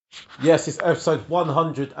Yes, it's episode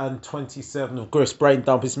 127 of Griff's Brain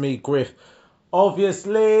Dump. It's me, Griff.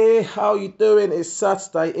 Obviously, how you doing? It's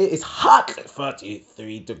Saturday. It is hot,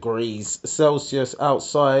 33 degrees Celsius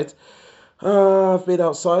outside. I've been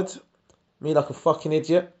outside, me like a fucking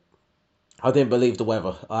idiot. I didn't believe the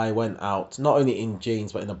weather. I went out, not only in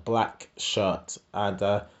jeans, but in a black shirt.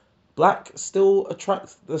 And black still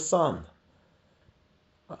attracts the sun.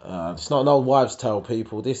 It's not an old wives' tale,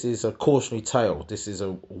 people. This is a cautionary tale. This is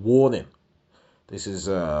a warning. This is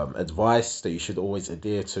advice that you should always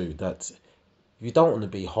adhere to. That if you don't want to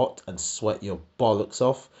be hot and sweat your bollocks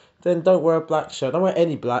off, then don't wear a black shirt. Don't wear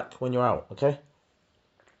any black when you're out, okay?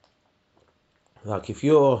 Like if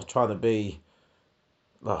you're trying to be,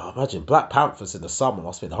 imagine Black Panthers in the summer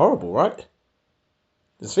must have been horrible, right?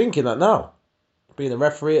 Just thinking that now, being a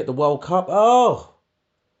referee at the World Cup. Wearing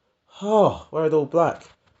all black.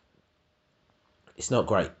 It's not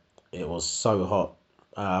great. It was so hot.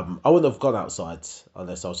 I wouldn't have gone outside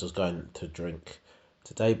unless I was just going to drink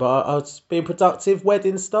today. But I was being productive,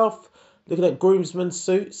 wedding stuff, looking at groomsmen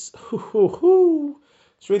suits.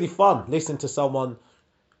 It's really fun listening to someone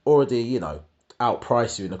already,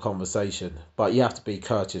 outprice you in a conversation. But you have to be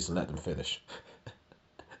courteous and let them finish.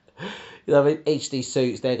 HD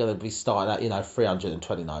suits, they're going to be starting at,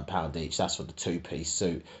 £329 each. That's for the two-piece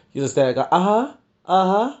suit. You just there and go,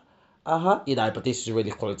 but this is a really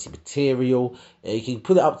quality material. You can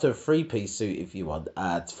put it up to a three-piece suit if you want,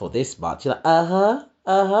 for this much. You're like,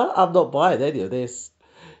 I'm not buying any of this.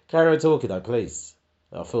 Carry on talking though, please.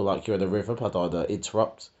 I feel like you're in a rhythm. I don't want to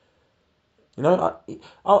interrupt. I'm a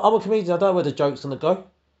comedian. I don't know where the joke's going to go.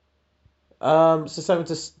 It's the same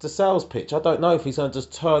with the sales pitch. I don't know if he's going to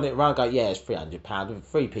just turn it around and go, yeah, it's £300. With a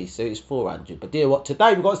three-piece suit, it's £400. But dear what?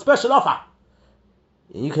 Today we've got a special offer.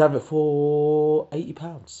 You can have it for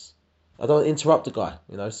 £80. I don't interrupt the guy,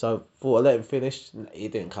 so thought I let him finish. He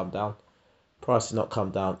didn't come down. Price did not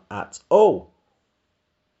come down at all.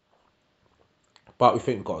 But we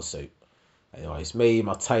think we've got a suit. Anyway, it's me,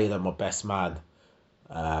 my tailor, my best man.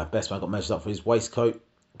 Best man got measured up for his waistcoat.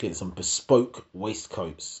 Getting some bespoke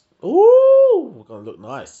waistcoats. Ooh, we're going to look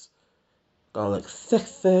nice. Going to look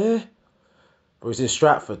sexy. But he's in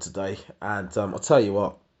Stratford today. And I'll tell you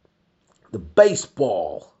what. The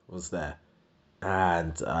baseball was there.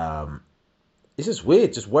 And it's just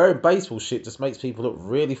weird. Just wearing baseball shit just makes people look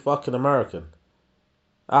really fucking American.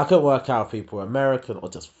 I can't work out if people are American or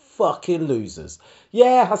just fucking losers.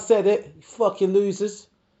 Yeah, I said it. You fucking losers.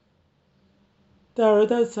 Darren,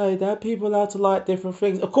 don't say that. People are allowed to like different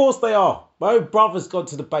things. Of course they are. My own brother's gone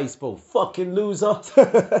to the baseball. Fucking loser.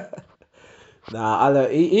 Nah, I know.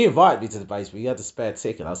 He invited me to the baseball. He had a spare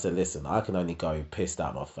ticket. I said, listen, I can only go pissed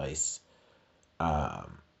out my face. I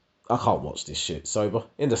can't watch this shit sober.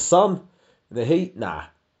 In the sun, in the heat, nah.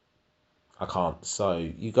 I can't. So,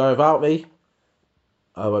 you go without me,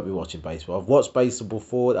 I won't be watching baseball. I've watched baseball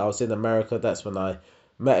before. I was in America. That's when I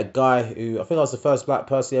met a guy who, I think I was the first black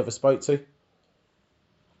person he ever spoke to.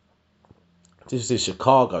 This was in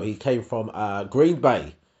Chicago. He came from Green Bay.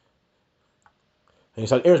 And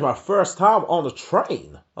he's like, it was my first time on the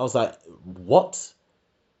train. I was like, what?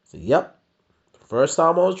 I said, yep. First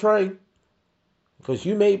time on the train. Because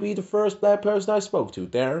you may be the first black person I spoke to,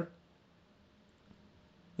 Darren.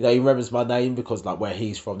 He remembers my name because where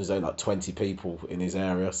he's from, there's only 20 people in his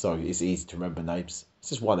area. So it's easy to remember names. It's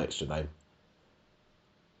just one extra name.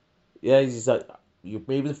 Yeah, he's like, you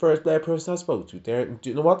may be the first black person I spoke to, Darren.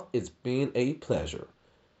 Do you know what? It's been a pleasure.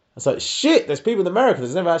 I was like, shit, there's people in America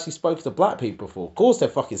that's never actually spoken to black people before. Of course they're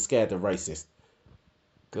fucking scared and racist.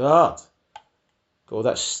 God. Got all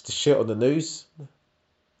that shit on the news.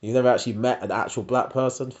 You never actually met an actual black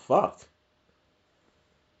person? Fuck.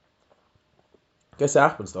 Guess it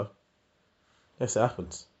happens, though. Guess it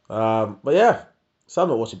happens. But yeah. So I'm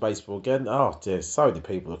not watching baseball again. Oh, dear. So many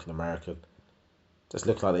people looking American. Just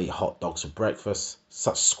look like they eat hot dogs for breakfast.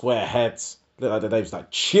 Such square heads. Look like their names like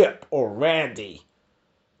Chip or Randy.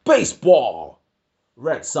 Baseball!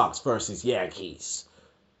 Red Sox versus Yankees.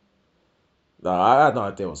 No, I had no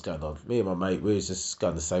idea what's going on. Me and my mate, we was just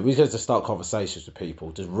going to say, we was going to start conversations with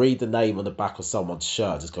people. Just read the name on the back of someone's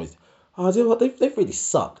shirt. Just go, oh, do you know what? They've really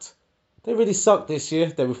sucked. They really sucked this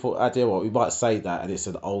year. Then we thought, do you know what? We might say that, and it's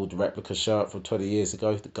an old replica shirt from 20 years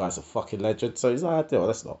ago. The guy's a fucking legend. So he's like, do you know what?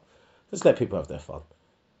 Let's not. Let's let people have their fun.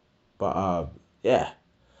 But, yeah.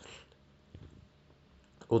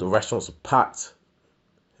 All the restaurants are packed.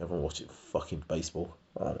 Everyone watching fucking baseball.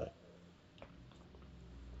 I don't know.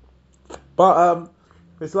 But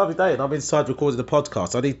it's a lovely day and I'm inside recording the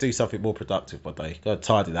podcast. I need to do something more productive my day. Go and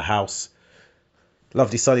tidy the house.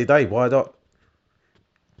 Lovely sunny day, why not?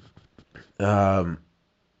 I've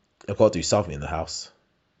got to do something in the house.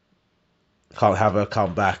 Can't have her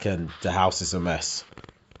come back and the house is a mess.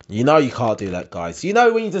 You know you can't do that, guys. You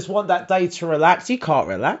know when you just want that day to relax, you can't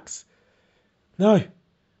relax. No.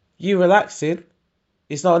 You relaxing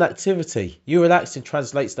is not an activity. You relaxing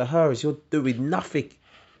translates to her as you're doing nothing.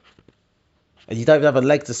 And you don't even have a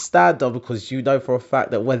leg to stand on because you know for a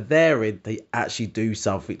fact that when they're in, they actually do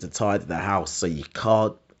something to tidy the house. So you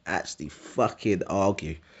can't actually fucking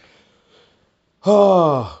argue.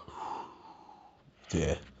 Oh,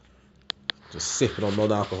 dear. Just sipping on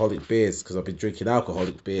non-alcoholic beers because I've been drinking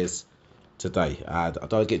alcoholic beers today. And I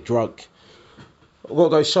don't get drunk. I've got to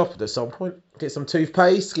go shopping at some point. Get some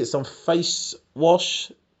toothpaste, get some face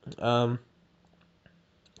wash. Get my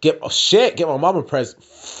mum a present.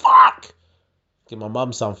 Fuck! Get my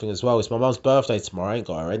mum something as well. It's my mum's birthday tomorrow. I ain't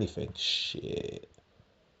got her anything. Shit.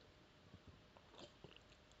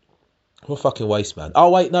 What a fucking waste, man. Oh,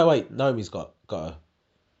 wait. Naomi's got her.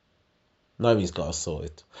 Naomi's got her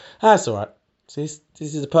sorted. That's alright. This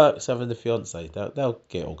is the perks of having the fiance. They'll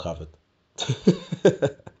get it all covered.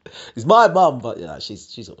 It's my mum, but yeah,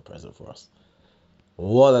 she's got the present for us.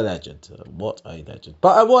 What a legend. What a legend.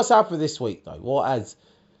 But what's happened this week, though? What has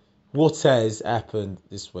happened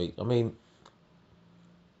this week? I mean,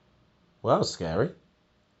 well, that was scary.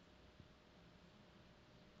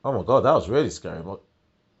 Oh my god, that was really scary.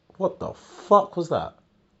 What the fuck was that?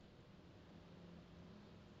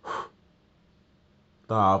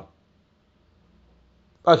 Nah.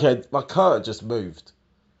 Okay, my curtain just moved.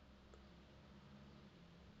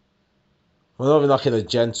 Well, not even like in a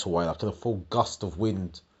gentle way, like in a full gust of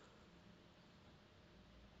wind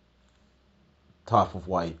type of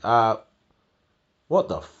way. What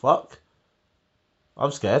the fuck?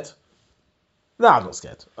 I'm scared. No, I'm not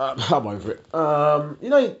scared. I'm over it. You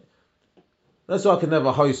know, that's why I can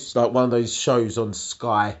never host like one of those shows on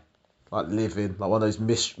Sky, like Living, like one of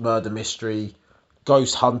those murder mystery,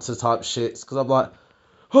 ghost hunter type shits. Because I'm like,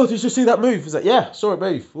 oh, did you see that move? He's like, yeah, saw it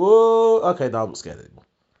move. Whoa. Okay, no, I'm not scared anymore.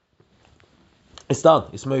 It's done.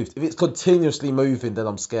 It's moved. If it's continuously moving, then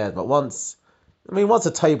I'm scared. But once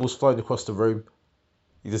a table's flown across the room,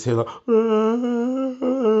 you just hear like in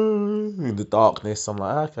the darkness. I'm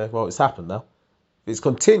like, okay, well, it's happened now. If it's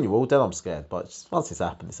continual, then I'm scared. But just once it's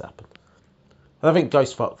happened, it's happened. I don't think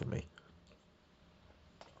ghosts fuck with me.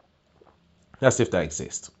 That's if they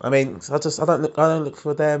exist. I mean, I don't look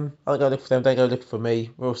for them. I don't go look for them. They go look for me.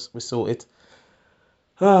 We're sorted.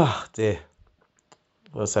 Ah, dear.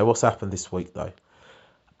 Well, so what's happened this week though?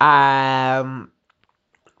 Well,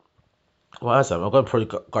 I'm going to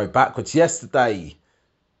probably go backwards. Yesterday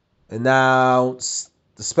announced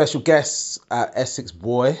the special guests at Essex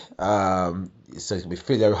Boy. So it's going to be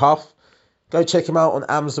Filio Huff. Go check him out on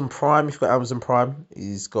Amazon Prime. If you've got Amazon Prime,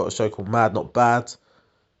 he's got a show called Mad Not Bad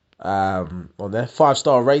on there.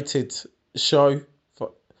 5-star rated show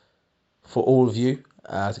for all of you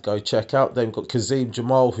to go check out. Then we've got Kazim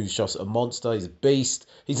Jamal, who's just a monster. He's a beast.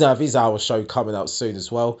 He's going to have his hour show coming out soon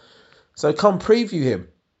as well. So come preview him.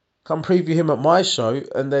 Come preview him at my show,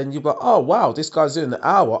 and then you'll be like, oh, wow, this guy's doing an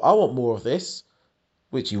hour. I want more of this,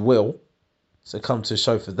 which you will. So come to a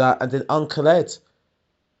show for that. And then Uncle Ed,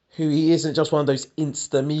 who he isn't just one of those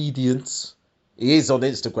Insta-medians. He is on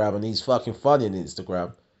Instagram, and he's fucking funny on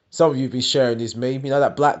Instagram. Some of you be sharing his meme. You know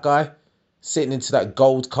that black guy sitting into that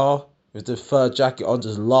gold car with the fur jacket on,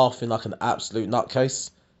 just laughing like an absolute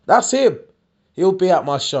nutcase? That's him. He'll be at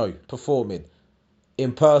my show performing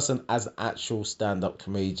in person as an actual stand-up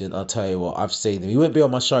comedian. I'll tell you what, I've seen him. He wouldn't be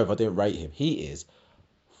on my show if I didn't rate him. He is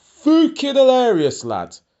fucking hilarious,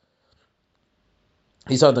 lad.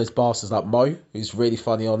 He's one of those bastards like Mo, who's really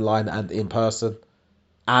funny online and in person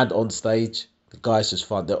and on stage. The guy's just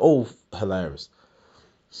fun. They're all hilarious.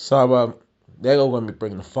 So they're all going to be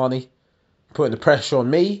bringing the funny, putting the pressure on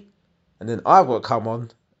me, and then I've got to come on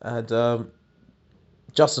and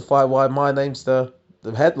justify why my name's the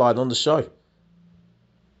headline on the show.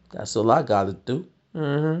 That's all I gotta do.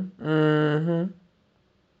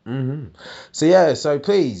 So yeah, so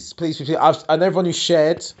please, and everyone who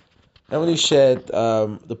shared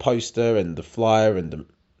the poster and the flyer and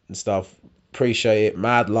stuff, appreciate it.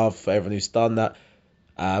 Mad love for everyone who's done that.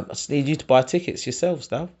 I just need you to buy tickets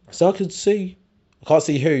yourselves now, so I can see. I can't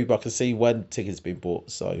see who, but I can see when tickets have been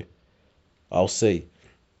bought. So I'll see.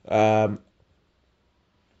 Yeah,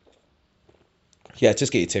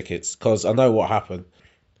 just get your tickets because I know what happened.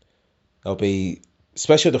 There'll be,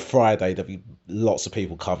 especially the Friday, there'll be lots of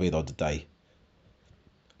people coming on the day.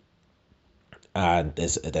 And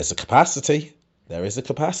there's a capacity. There is a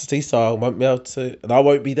capacity, so I won't be able to, and I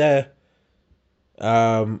won't be there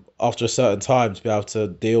after a certain time to be able to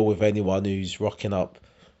deal with anyone who's rocking up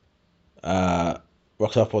on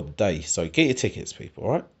the day. So get your tickets, people,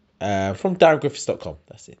 alright? from DarrenGriffiths.com.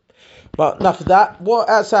 That's it. But enough of that. What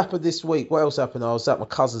else happened this week? What else happened? I was at my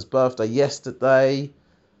cousin's birthday yesterday.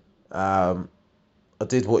 I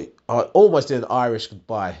almost did an Irish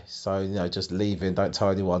goodbye. So, just leaving, don't tell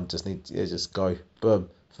anyone, just go. Boom.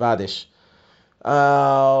 Vanish.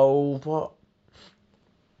 What?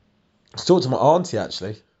 I was talking to my auntie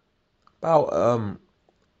actually about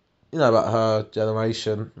about her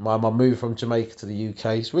generation. My mum moved from Jamaica to the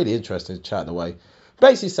UK. It's really interesting chatting away.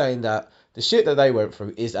 Basically saying that the shit that they went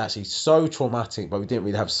through is actually so traumatic, but we didn't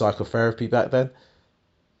really have psychotherapy back then.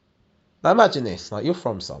 Now imagine this, like you're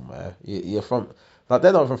from somewhere, you're from, like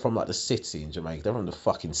they're not even from like the city in Jamaica, they're from the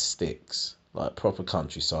fucking sticks, like proper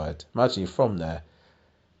countryside. Imagine you're from there.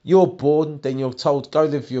 You're born, then you're told go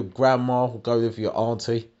live with your grandma, or go live with your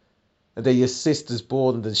auntie, and then your sister's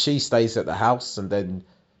born, and then she stays at the house, and then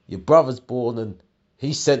your brother's born, and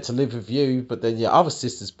he's sent to live with you, but then your other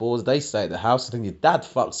sister's born, they stay at the house, and then your dad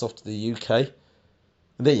fucks off to the UK,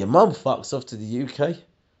 and then your mum fucks off to the UK.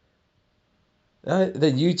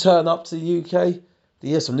 Then you turn up to the UK. Then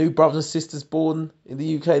you have some new brothers and sisters born in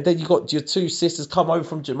the UK. Then you got your two sisters come over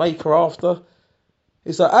from Jamaica after.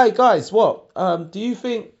 It's like, hey guys, what? Do you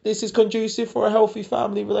think this is conducive for a healthy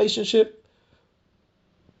family relationship?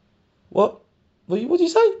 What? What do you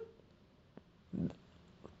say?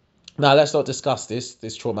 Now let's not discuss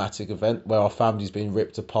this traumatic event where our family's been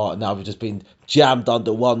ripped apart and now we've just been jammed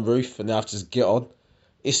under one roof and now have to just get on.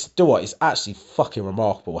 It's actually fucking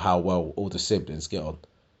remarkable how well all the siblings get on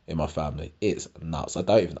in my family. It's nuts. I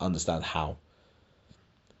don't even understand how.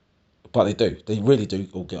 But they do. They really do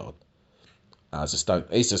all get on. I just don't.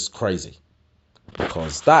 It's just crazy.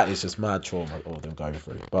 Because that is just mad trauma, all of them going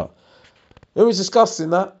through. But it was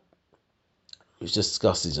discussing that. It was just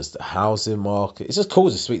discussing just the housing market. It's just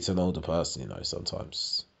cool to speak to an older person,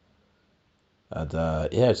 sometimes. And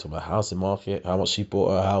talking about housing market, how much she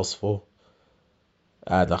bought her house for.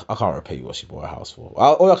 And I can't repeat what she bought her house for.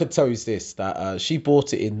 All I can tell you is this, that she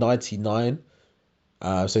bought it in 99.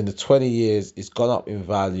 So in the 20 years, it's gone up in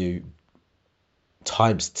value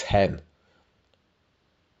times 10.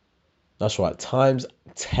 That's right, times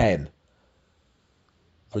 10.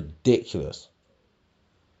 Ridiculous.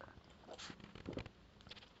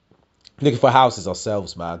 Looking for houses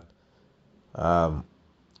ourselves, man. Gonna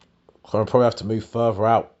probably have to move further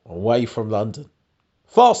out, away from London.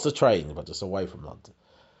 Faster train, but just away from London.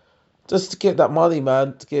 Just to get that money,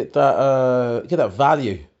 man. To get that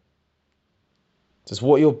value. Just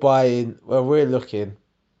what you're buying. Well, we're looking.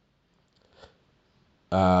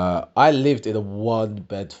 I lived in a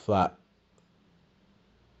 1-bed flat.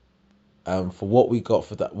 For what we got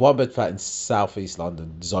for that 1-bed flat in Southeast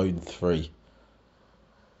London, Zone 3.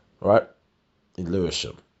 Right? In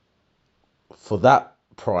Lewisham. For that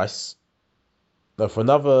price. No, for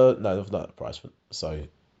another. No, not that price. So.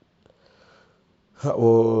 That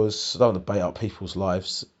was, I don't want to bait up people's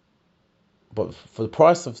lives, but for the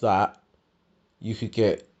price of that, you could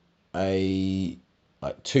get a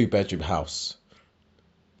 2-bedroom house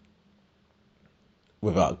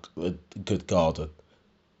without a good garden.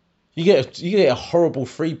 You get a horrible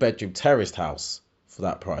 3-bedroom terraced house for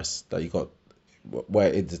that price that you got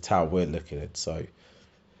where in the town we're looking at. So,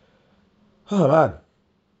 oh man,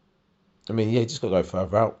 I mean, you just gotta go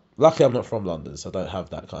further out. Luckily, I'm not from London, so I don't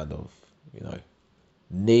have that kind of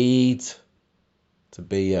need to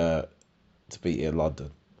be in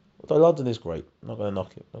London. Although London is great. I'm not gonna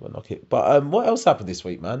knock it. But what else happened this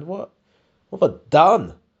week, man? What have I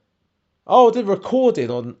done? Oh, I did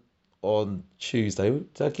recording on Tuesday.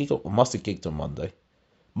 Did I gig on? I must have gigged on Monday.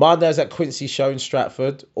 Monday I was at Quincy show in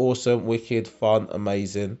Stratford. Awesome, wicked, fun,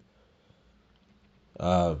 amazing.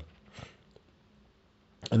 And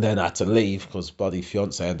then I had to leave because bloody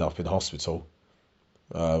fiance ended up in hospital.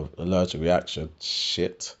 Allergic reaction.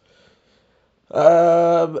 Shit.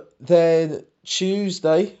 Then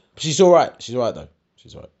Tuesday, she's all right. She's all right though.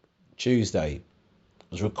 She's all right. Tuesday, I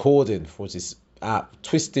was recording for this app,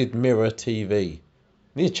 Twisted Mirror TV.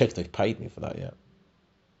 I need to check if they paid me for that yet.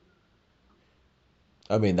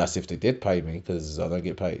 I mean, that's if they did pay me, because I don't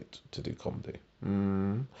get paid to do comedy.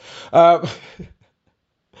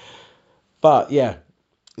 But yeah,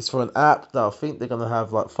 it's for an app that I think they're going to have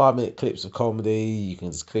 5-minute clips of comedy. You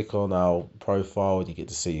can just click on our profile and you get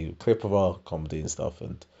to see a clip of our comedy and stuff.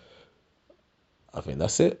 And I think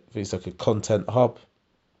that's it. I think it's like a content hub.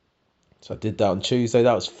 So I did that on Tuesday.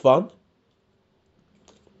 That was fun.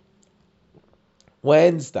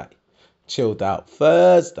 Wednesday, chilled out.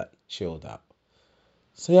 Thursday, chilled out.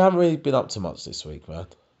 So yeah, I haven't really been up to much this week, man.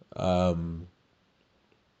 I've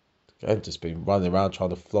just been running around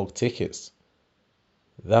trying to flog tickets.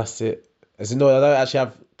 That's it. As in, no, I don't actually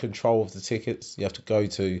have control of the tickets. You have to go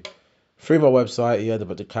through my website. You end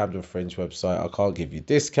up at the Camden Fringe website. I can't give you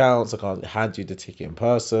discounts. I can't hand you the ticket in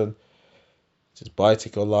person. Just buy a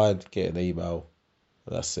ticket online, get an email.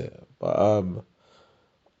 That's it. But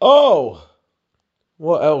oh,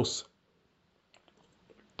 what else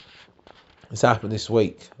has happened this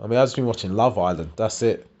week? I mean, I've just been watching Love Island. That's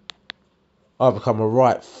it. I've become a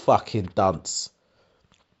right fucking dunce.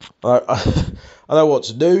 I don't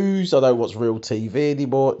watch news. I don't watch real TV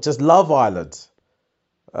anymore. Just Love Island.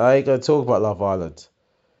 I ain't gonna talk about Love Island.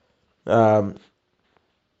 You know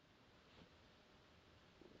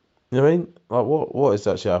what I mean? Like what is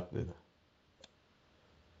actually happening?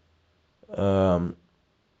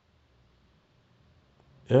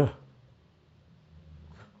 Yeah.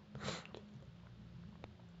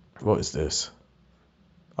 What is this?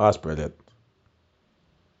 Oh, that's brilliant.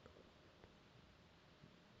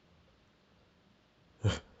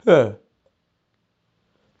 Yeah.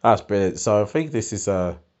 That's brilliant. So I think this is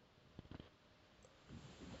I'm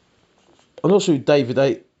not sure who David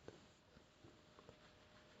A.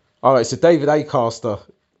 Alright, so David Acaster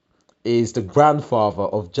is the grandfather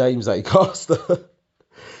of James Acaster.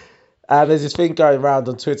 And there's this thing going around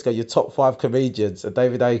on Twitter, your top 5 comedians, and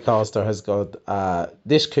David Acaster has got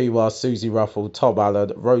Nish Kumar, Susie Ruffle, Tom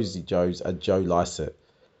Allen, Rosie Jones, and Joe Lycett.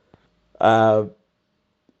 Yeah,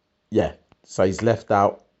 so he's left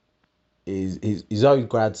out his own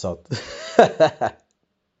grandson.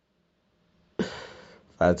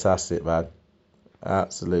 Fantastic, man.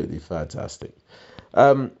 Absolutely fantastic.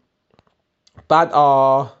 Bad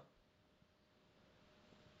R.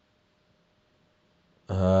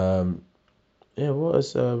 Yeah, what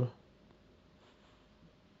else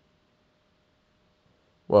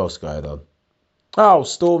going on? Oh,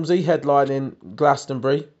 Stormzy headlining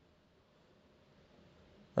Glastonbury.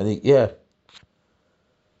 And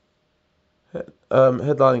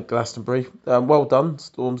headlining Glastonbury. Well done,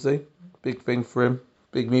 Stormzy. Big thing for him.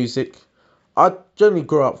 Big music. I generally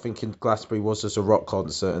grew up thinking Glastonbury was just a rock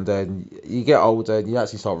concert, and then you get older and you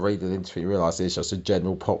actually start reading into it and realise it's just a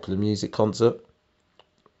general popular music concert.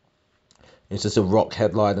 It's just a rock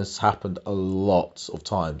headline that's happened a lot of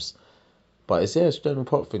times. But it's a general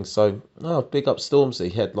pop thing, so big up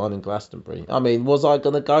Stormzy headlining Glastonbury. I mean, was I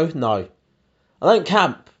gonna go? No. I don't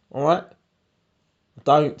camp, alright?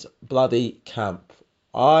 Don't bloody camp.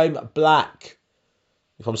 I'm black.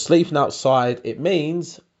 If I'm sleeping outside, it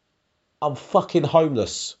means I'm fucking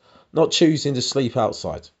homeless. Not choosing to sleep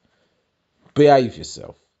outside. Behave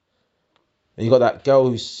yourself. And you got that girl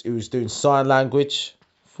who was doing sign language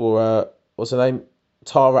for what's her name?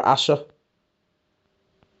 Tara Asher.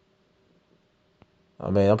 I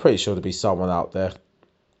mean, I'm pretty sure there'll be someone out there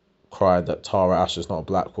crying that Tara Asher's not a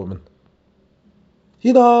black woman.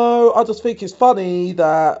 You know, I just think it's funny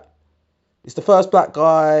that it's the first black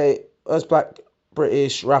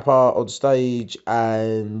British rapper on stage,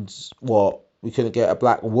 and we couldn't get a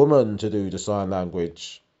black woman to do the sign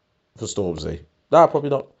language for Stormzy. No, probably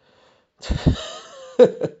not.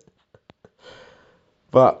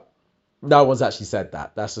 But no one's actually said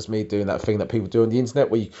that. That's just me doing that thing that people do on the internet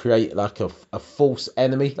where you create like a false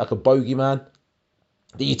enemy, like a bogeyman,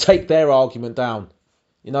 that you take their argument down.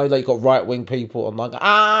 You know, like you got right-wing people online,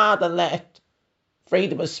 the left,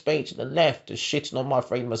 freedom of speech, the left is shitting on my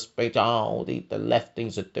freedom of speech. Oh, the left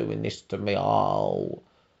things are doing this to me. Oh,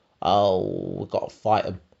 we've got to fight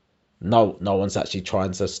them. No one's actually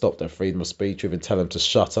trying to stop their freedom of speech or even tell them to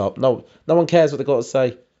shut up. No one cares what they've got to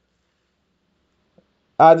say.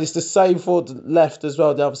 And it's the same for the left as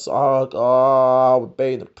well. The other side, we're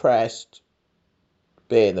being oppressed.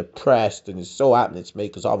 And it's so happening to me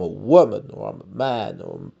because I'm a woman, or I'm a man,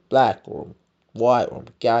 or I'm black, or I'm white, or I'm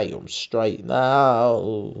gay, or I'm straight.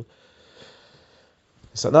 No.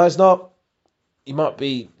 It's like, no, it's not. You might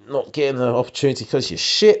be not getting the opportunity because you're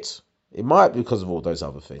shit. It might be because of all those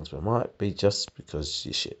other things, but it might be just because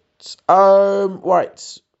you're shit.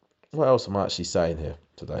 Right. What else am I actually saying here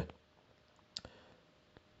today?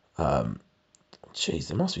 Jeez,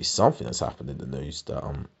 there must be something that's happened in the news that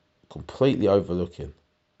I'm completely overlooking.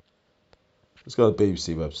 Let's go to the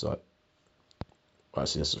BBC website.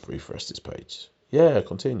 Actually, let's just refresh this page. Yeah,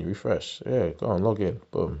 continue, refresh. Yeah, go on, log in.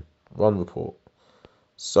 Boom. Run report.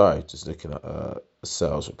 So, just looking at a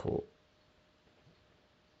sales report.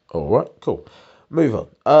 Alright, cool. Move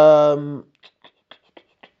on.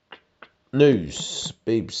 News.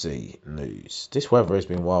 BBC News. This weather has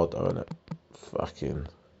been wild though, isn't it? Fucking...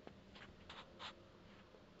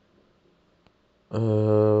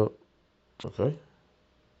 Okay.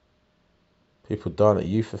 People dying at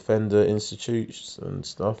youth offender institutes and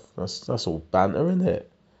stuff. That's all banter, isn't it?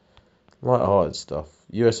 Light-hearted stuff.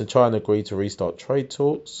 US and China agreed to restart trade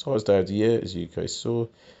talks. Highest day of the year as UK saw.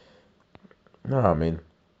 No, I mean,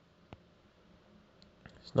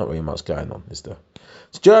 there's not really much going on, is there?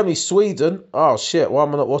 It's Germany, Sweden. Oh shit, why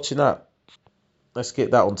am I not watching that? Let's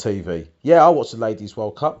get that on TV. Yeah, I'll watch the Ladies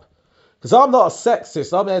World Cup. Because I'm not a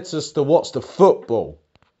sexist. I'm there just to watch the football.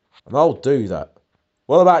 And I'll do that.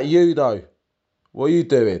 What about you, though? What are you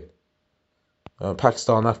doing?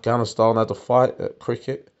 Pakistan, Afghanistan had a fight at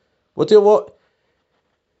cricket. Well, do you know what?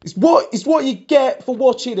 It's what you get for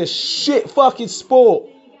watching a shit fucking sport.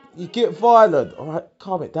 You get violent. All right,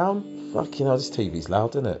 calm it down. Fucking hell, this TV's loud,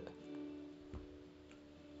 isn't it?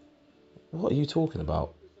 What are you talking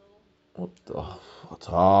about? What?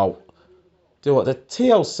 Oh. Do you know what? The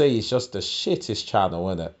TLC is just the shittest channel,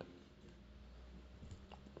 isn't it?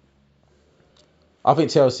 I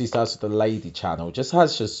think TLC stands for the lady channel. It just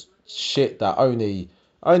has just shit that only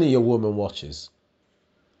a woman watches.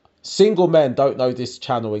 Single men don't know this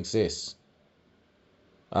channel exists.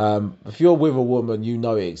 If you're with a woman, you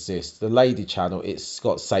know it exists. The lady channel, it's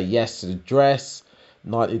got Say Yes to the Dress,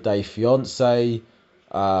 90 Day Fiance,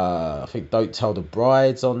 I think Don't Tell the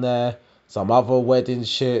Brides on there, some other wedding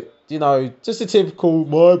shit. You know, just a typical,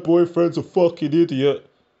 my boyfriend's a fucking idiot.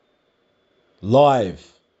 Live.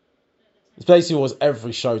 It's basically what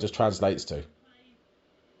every show just translates to.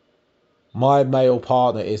 My male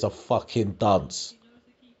partner is a fucking dunce.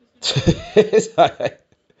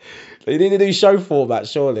 They need a new show format,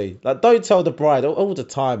 surely. Like, Don't Tell the Bride all the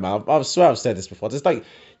time, man. I swear I've said this before. Just don't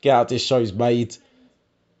get out this show's made.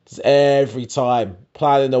 Just every time.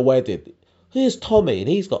 Planning a wedding. Here's Tommy, and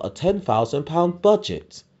he's got a £10,000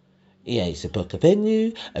 budget. He needs to book a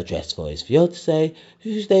venue, a dress for his fiancée,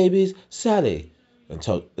 whose name is Sally. And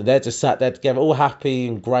they're just sat there together, all happy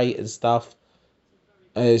and great and stuff.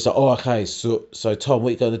 And it's like, oh, okay, so Tom, what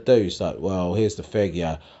are you going to do? It's like, well, here's the thing,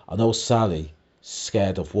 yeah. I know Sally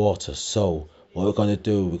scared of water, so what we're going to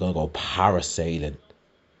do, we're going to go parasailing.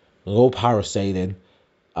 We'll go parasailing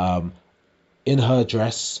in her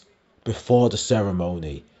dress before the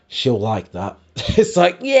ceremony. She'll like that. It's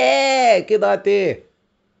like, yeah, good idea.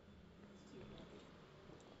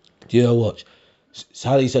 Do you know what?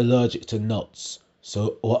 Sally's allergic to nuts.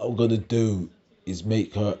 So what I'm going to do is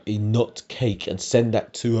make her a nut cake and send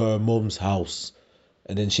that to her mum's house.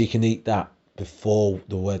 And then she can eat that before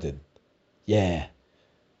the wedding. Yeah.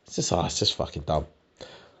 It's just fucking dumb.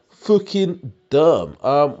 Fucking dumb.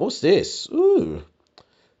 What's this? Ooh.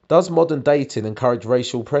 Does modern dating encourage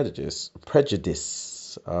racial prejudice? What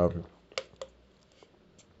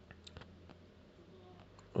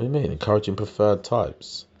do you mean? Encouraging preferred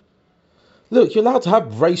types? Look, you're allowed to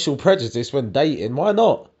have racial prejudice when dating. Why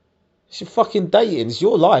not? It's your fucking dating. It's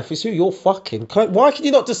your life. It's who you're fucking. Why can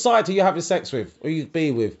you not decide who you're having sex with? Who you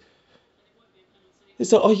be with?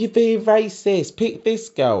 It's like, oh, you're being racist. Pick this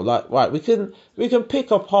girl. Like, right, we can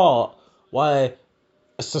pick apart why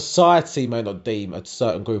a society may not deem a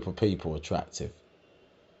certain group of people attractive.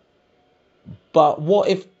 But what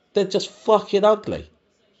if they're just fucking ugly?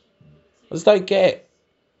 I just don't get it.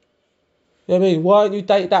 You know what I mean? Why don't you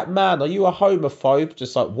date that man? Are you a homophobe?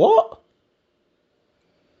 Just like, what?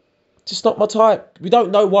 Just not my type. We don't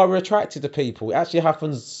know why we're attracted to people. It actually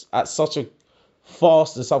happens at such a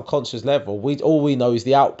fast and subconscious level. All we know is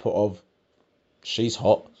the output of, she's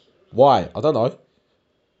hot. Why? I don't know.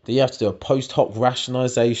 Then you have to do a post hoc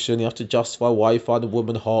rationalisation. You have to justify why you find a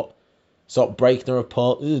woman hot. Start breaking her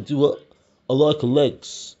apart. I like her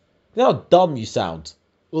legs. You know how dumb you sound.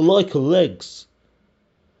 I like her legs.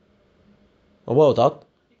 Oh, well done.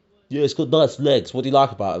 Yeah, it's got nice legs. What do you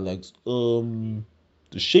like about her legs? The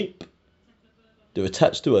shape. They're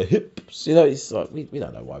attached to her hips. You know, it's like, we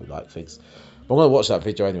don't know why we like things. But I'm going to watch that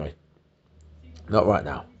video anyway. Not right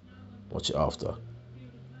now. Watch it after.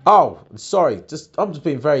 Oh, sorry. I'm just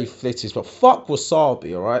being very flittish, but fuck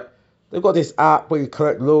Wasabi, alright? They've got this app where you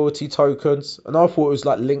collect loyalty tokens, and I thought it was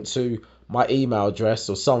like linked to my email address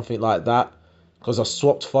or something like that, because I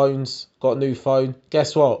swapped phones, got a new phone.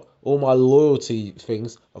 Guess what? All my loyalty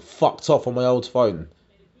things are fucked off on my old phone.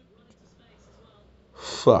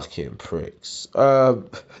 Fucking pricks. Okay,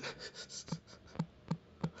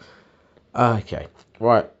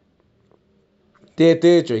 right. Dear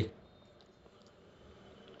Deirdre,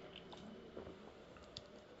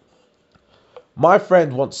 my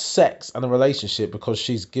friend wants sex and a relationship because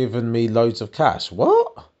she's given me loads of cash.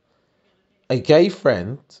 What? A gay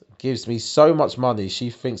friend gives me so much money she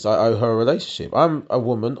thinks I owe her a relationship. I'm a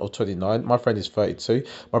woman of 29. My friend is 32.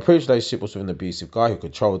 My previous relationship was with an abusive guy who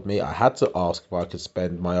controlled me. I had to ask if I could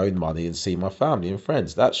spend my own money and see my family and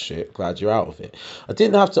friends. That's shit. Glad you're out of it. I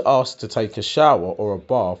didn't have to ask to take a shower or a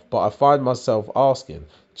bath, but I find myself asking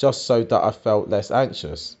just so that I felt less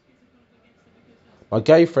anxious. My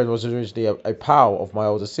gay friend was originally a pal of my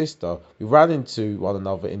older sister. We ran into one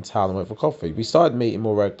another in town and went for coffee. We started meeting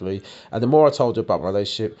more regularly, and the more I told her about my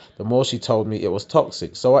relationship, the more she told me it was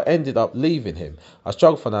toxic. So I ended up leaving him. I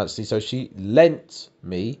struggled financially, so she lent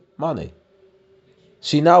me money.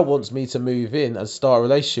 She now wants me to move in and start a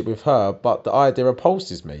relationship with her, but the idea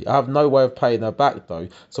repulses me. I have no way of paying her back though,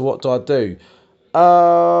 so what do I do?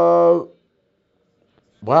 Wow,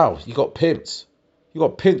 you got pimped. You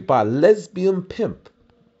got pimped by a lesbian pimp.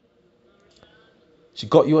 She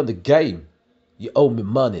got you on the game. You owe me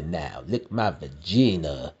money now. Lick my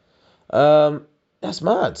vagina. That's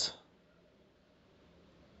mad.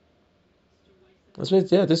 That's weird.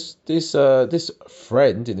 Yeah, this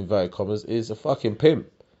friend in inverted commas is a fucking pimp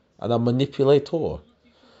and a manipulator.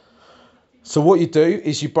 So what you do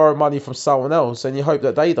is you borrow money from someone else and you hope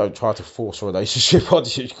that they don't try to force a relationship on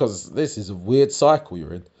you, because this is a weird cycle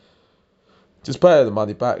you're in. Just pay her the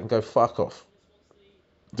money back and go fuck off.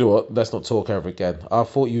 Do what? Let's not talk ever again. I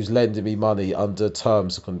thought you was lending me money under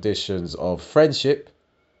terms and conditions of friendship.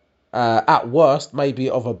 At worst,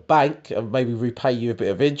 maybe of a bank, and maybe repay you a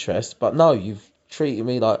bit of interest. But no, you've treated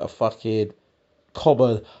me like a fucking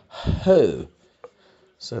common hoe.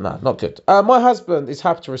 So no, not good. My husband is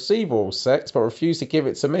happy to receive oral sex, but refused to give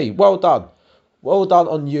it to me. Well done. Well done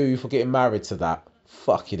on you for getting married to that.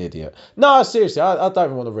 Fucking idiot. No, seriously, I don't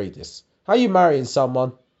even want to read this. How are you marrying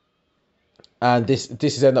someone and this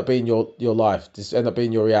has ended up being your life? This ended up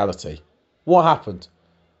being your reality. What happened?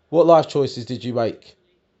 What life choices did you make?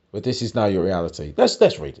 Well, this is now your reality.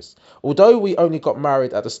 Let's read this. Although we only got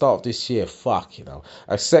married at the start of this year,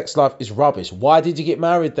 our sex life is rubbish. Why did you get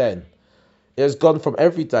married then? It has gone from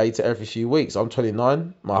every day to every few weeks. I'm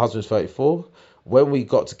 29, my husband's 34. When we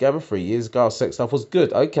got together 3 years ago, our sex life was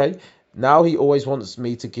good. Okay. Now he always wants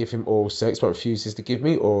me to give him oral sex, but refuses to give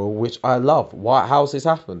me oral, which I love. Why? How's this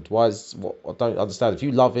happened? I don't understand. If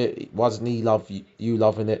you love it, why doesn't he love you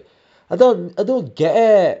loving it? I don't get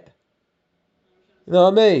it. You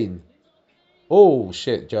know what I mean? Oh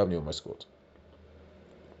shit! Germany almost scored.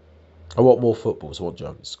 I want more football, so I want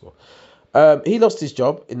Germany to score. He lost his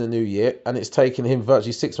job in the new year, and it's taken him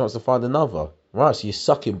virtually 6 months to find another. Right, so you're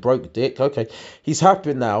sucking broke dick. Okay. He's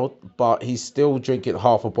happy now, but he's still drinking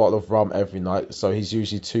half a bottle of rum every night, so he's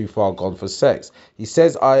usually too far gone for sex. He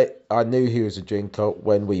says I knew he was a drinker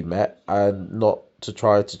when we met, and not to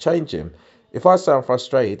try to change him. If I sound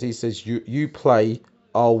frustrated, he says, you play,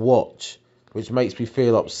 I'll watch, which makes me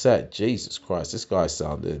feel upset. Jesus Christ, this guy's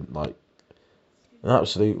sounding like an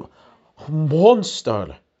absolute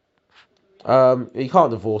monster. He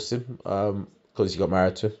can't divorce him, because he got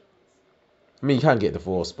married to him. I mean, you can get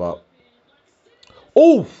divorced, but...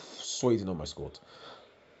 Oh! Sweden almost scored.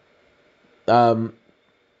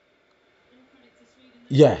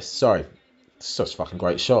 Yeah, sorry. Such a fucking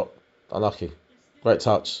great shot. Unlucky. Great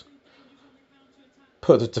touch.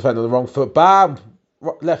 Put the defender on the wrong foot. Bam!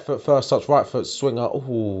 Left foot first touch, right foot swinger.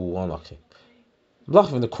 Oh, unlucky. I'm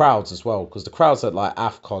lucky in the crowds as well, because the crowds at like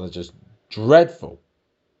AFCON are just dreadful.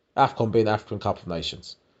 AFCON being African Cup of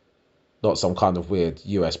Nations. Not some kind of weird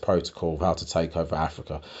US protocol of how to take over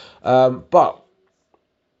Africa. But,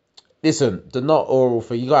 listen, the not oral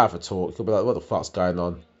thing, you gotta have a talk. You'll be like, what the fuck's going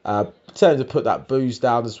on? Tell him to put that booze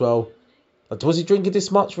down as well. Was he drinking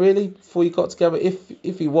this much, really, before you got together?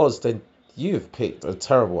 If he was, then you've picked a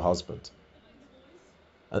terrible husband.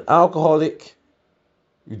 An alcoholic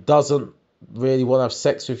who doesn't really want to have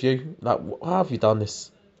sex with you. Like, how have you done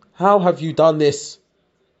this? How have you done this?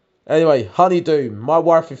 Anyway, honeydew. My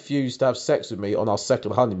wife refused to have sex with me on our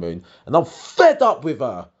second honeymoon, and I'm fed up with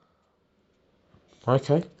her.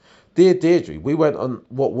 Okay. Dear Deirdre, we went on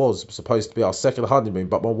what was supposed to be our second honeymoon,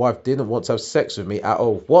 but my wife didn't want to have sex with me at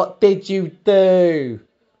all. What did you do?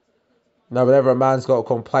 Now, whenever a man's got a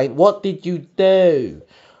complaint, what did you do?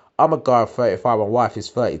 I'm a guy of 35, my wife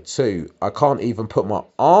is 32. I can't even put my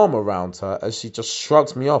arm around her, as she just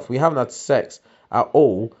shrugs me off. We haven't had sex at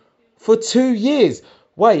all for 2 years.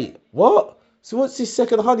 Wait, what? So what's this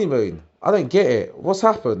second honeymoon? I don't get it. What's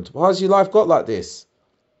happened? Why has your life got like this?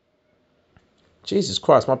 Jesus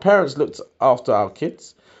Christ. My parents looked after our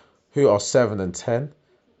kids, who are 7 and 10,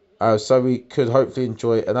 so we could hopefully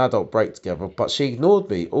enjoy an adult break together, but she ignored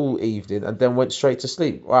me all evening and then went straight to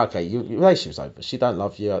sleep. Well, okay, your relationship's over. She don't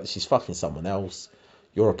love you. She's fucking someone else.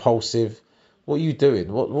 You're repulsive. What are you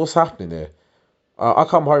doing? What's happening here? I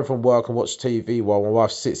come home from work and watch TV while my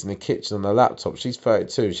wife sits in the kitchen on her laptop. She's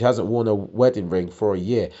 32. She hasn't worn a wedding ring for a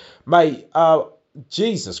year. Mate,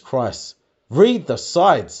 Jesus Christ. Read the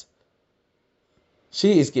sides.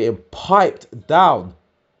 She is getting piped down.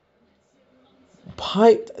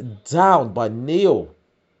 Piped down by Neil.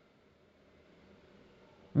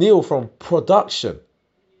 Neil from production.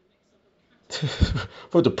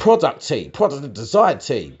 From the product team. Product and design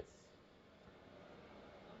team.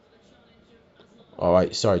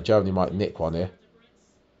 Alright, sorry, Germany might nick one here.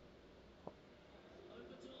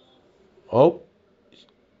 Oh.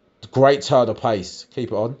 Great turn of pace.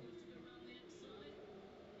 Keep it on.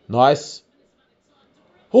 Nice.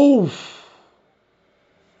 Oh.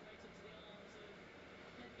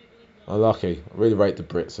 Unlucky. I really rate the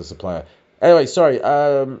Brits as a player. Anyway, sorry.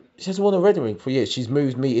 She hasn't worn a wedding ring for years. She's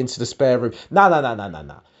moved me into the spare room.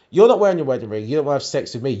 Nah. You're not wearing your wedding ring. You don't want to have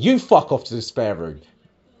sex with me. You fuck off to the spare room.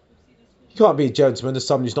 You can't be a gentleman to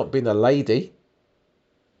someone who's not been a lady.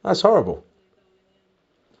 That's horrible.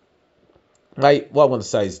 Mate, what I want to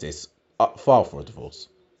say is this. File for a divorce.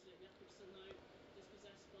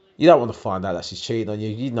 You don't want to find out that she's cheating on you.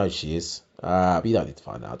 You know she is. But you don't need to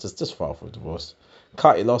find out. Just file for a divorce.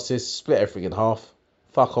 Cut your losses. Split everything in half.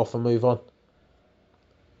 Fuck off and move on.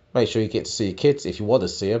 Make sure you get to see your kids if you want to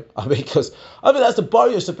see them. Because that's the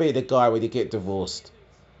bonus of being a guy when you get divorced.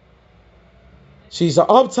 She's like,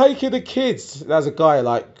 I'm taking the kids. There's a guy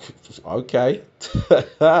like, okay.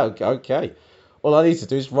 Okay. All I need to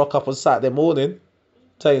do is rock up on Saturday morning,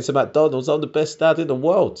 take him to McDonald's. I'm the best dad in the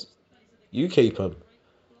world. You keep him.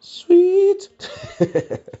 Sweet.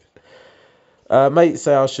 Mates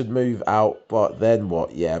say I should move out, but then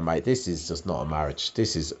what? Yeah, mate, this is just not a marriage.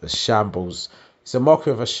 This is a shambles. It's a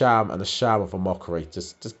mockery of a sham and a sham of a mockery.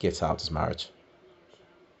 Just get out of marriage.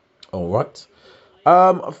 All right.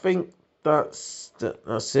 I think that's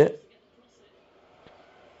it.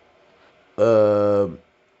 Well,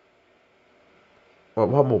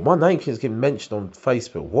 one more. My name keeps getting mentioned on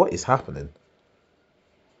Facebook. What is happening?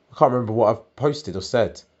 I can't remember what I've posted or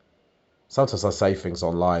said. Sometimes I say things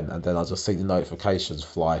online and then I just see the notifications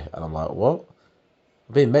fly and I'm like, what?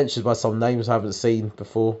 I'm being mentioned by some names I haven't seen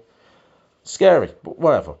before. Scary, but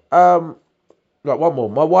whatever. Right, one more.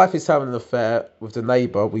 My wife is having an affair with the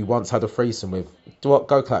neighbour we once had a threesome with.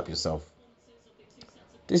 Go clap yourself.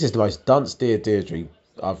 This is the most dunce Dear Deirdre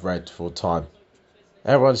I've read for a time.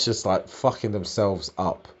 Everyone's just like fucking themselves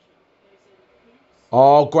up.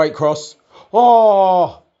 Oh, great cross.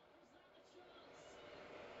 Oh!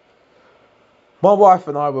 My wife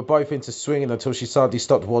and I were both into swinging until she suddenly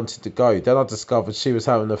stopped wanting to go. Then I discovered she was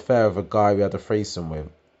having an affair with a guy we had a threesome with.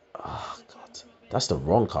 Oh, God. That's the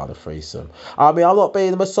wrong kind of threesome. I mean, I'm not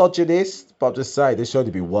being a misogynist, but I'm just saying there should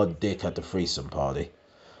only be one dick at the threesome party.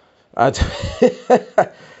 And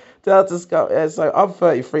then I discovered, so I'm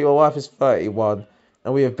 33, my wife is 31,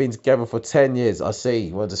 and we have been together for 10 years. I see,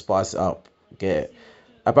 you want to spice it up. Get it.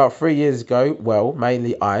 About 3 years ago, well,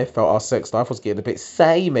 mainly I felt our sex life was getting a bit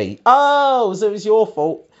samey. Oh, so it was your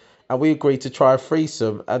fault. And we agreed to try a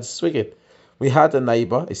threesome and swinging. We had a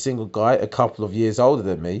neighbour, a single guy, a couple of years older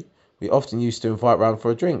than me. We often used to invite round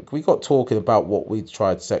for a drink. We got talking about what we'd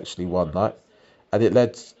tried sexually one night, and it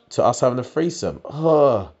led to us having a threesome.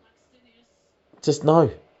 Just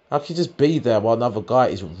no. How can you just be there while another guy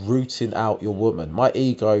is rooting out your woman? My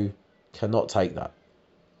ego cannot take that.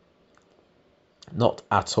 Not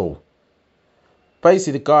at all.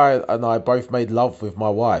 Basically, the guy and I both made love with my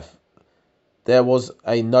wife. There was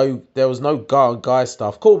no guy on guy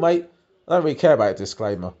stuff. Cool, mate. I don't really care about a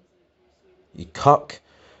disclaimer. You cuck.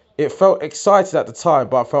 It felt exciting at the time,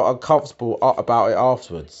 but I felt uncomfortable about it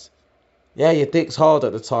afterwards. Yeah, your dick's hard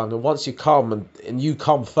at the time, and once you come and you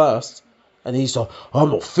come first, and he's like, I'm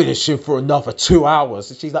not finishing for another 2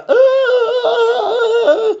 hours, and she's like,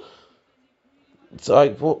 Aah! It's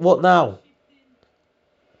like, what now?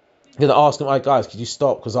 I'm gonna ask him, hey guys, could you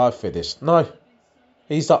stop because I finished? No.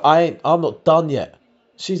 He's like, I'm not done yet.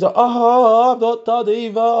 She's like, I'm not done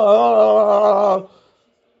either.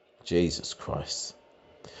 Jesus Christ.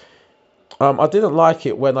 I didn't like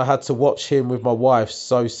it when I had to watch him with my wife,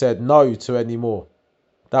 so said no to any more.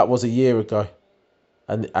 That was a year ago,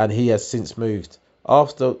 and he has since moved.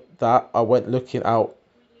 After that, I went looking on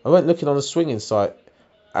a swinging site,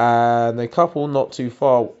 and a couple not too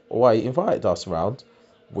far away invited us around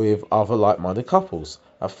with other like-minded couples.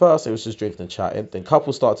 At first, it was just drinking and chatting. Then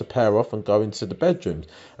couples started to pair off and go into the bedrooms.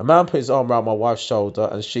 A man put his arm around my wife's shoulder,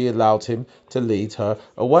 and she allowed him to lead her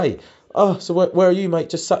away. Oh, so where are you, mate?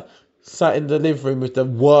 Just sat in the living room with the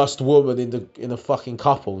worst woman in the fucking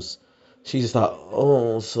couples. She's just like,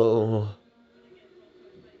 oh, so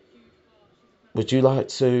would you like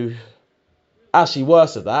to Actually,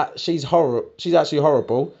 worse than that, she's horrible. She's actually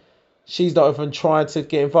horrible. She's not even trying to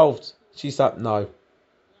get involved. She's like, no.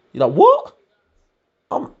 You're like, what?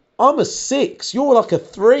 I'm a 6. You're like a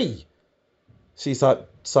 3. She's like,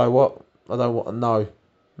 so what? I don't want to know.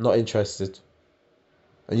 Not interested.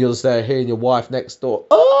 And you're just there hearing your wife next door.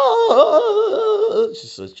 Oh, she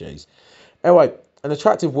says, jeez. Anyway, an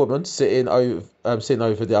attractive woman sitting over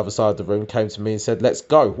the other side of the room came to me and said, let's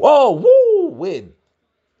go. Whoa, woo, win.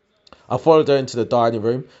 I followed her into the dining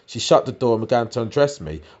room. She shut the door and began to undress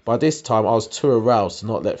me. By this time, I was too aroused to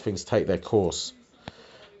not let things take their course.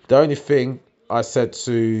 The only thing I said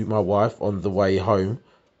to my wife on the way home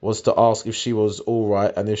was to ask if she was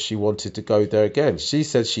alright and if she wanted to go there again. She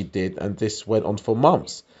said she did, and this went on for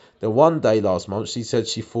months. Then one day last month, she said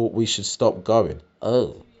she thought we should stop going.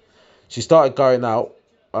 Oh. She started going out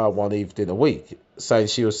one evening a week, saying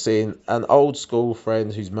she was seeing an old school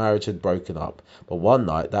friend whose marriage had broken up. But one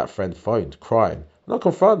night, that friend phoned, crying. When I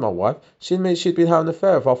confronted my wife, she admitted she'd been having an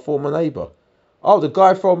affair with our former neighbour. Oh, the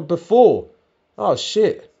guy from before. Oh,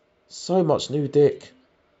 shit. So much new dick.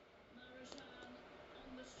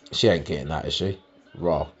 She ain't getting that, is she?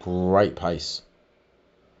 Raw. Great pace.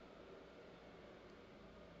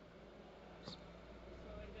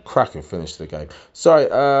 Cracking finish to the game.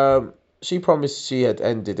 Sorry, she promised she had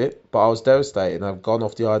ended it, but I was devastated and I've gone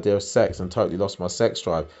off the idea of sex and totally lost my sex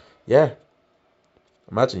drive. Yeah.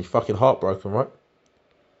 Imagine you're fucking heartbroken, right?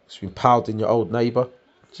 She's been pounding your old neighbour.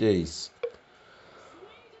 Jeez.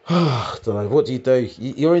 I don't know. What do?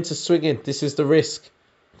 You're into swinging. This is the risk.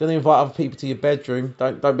 You're going to invite other people to your bedroom.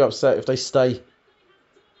 Don't be upset if they stay. You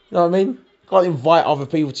know what I mean? You can't invite other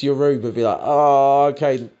people to your room and be like, oh,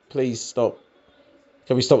 okay, please stop.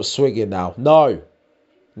 Can we stop swinging now? No.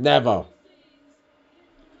 Never.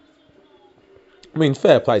 I mean,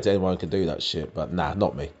 fair play to anyone who can do that shit, but nah,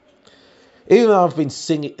 not me. Even though I've been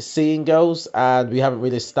seeing girls and we haven't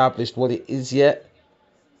really established what it is yet,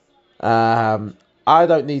 I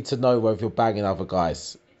don't need to know whether you're banging other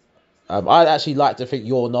guys. I'd actually like to think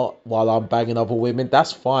you're not while I'm banging other women.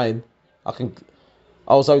 That's fine. I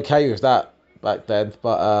was okay with that back then,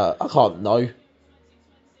 but I can't know.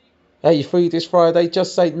 Hey, you free this Friday?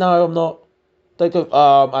 Just say no, I'm not. Don't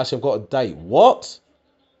go. Actually, I've got a date. What?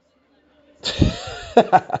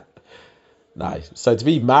 Nice. So to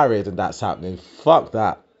be married and that's happening, fuck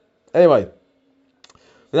that. Anyway,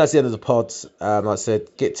 that's the end of the pod. Like I said,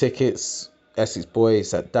 get tickets. Essex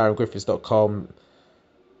Boys at darrengriffiths.com.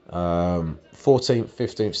 14th,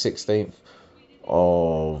 15th, 16th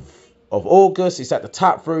of August. It's at the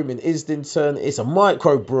Tap Room in Islington. It's a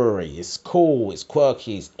microbrewery. It's cool. It's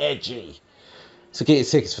quirky. It's edgy. So get your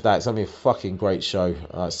tickets for that. It's going to be a fucking great show.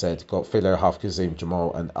 Like I said, got Philo, Huff, Kazim,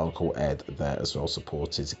 Jamal and Uncle Ed there as well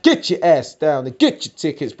supported. So get your ass down and get your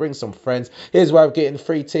tickets. Bring some friends. Here's a way of getting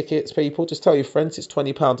free tickets, people. Just tell your friends it's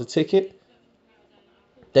 £20 a ticket.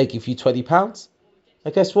 They give you £20.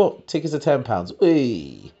 And guess what? Tickets are £10.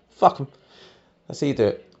 Whee! Fuck them. That's how you do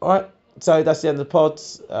it. Alright. So that's the end of the pod.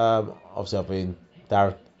 Obviously I've been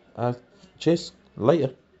Darren. Cheers.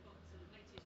 Later.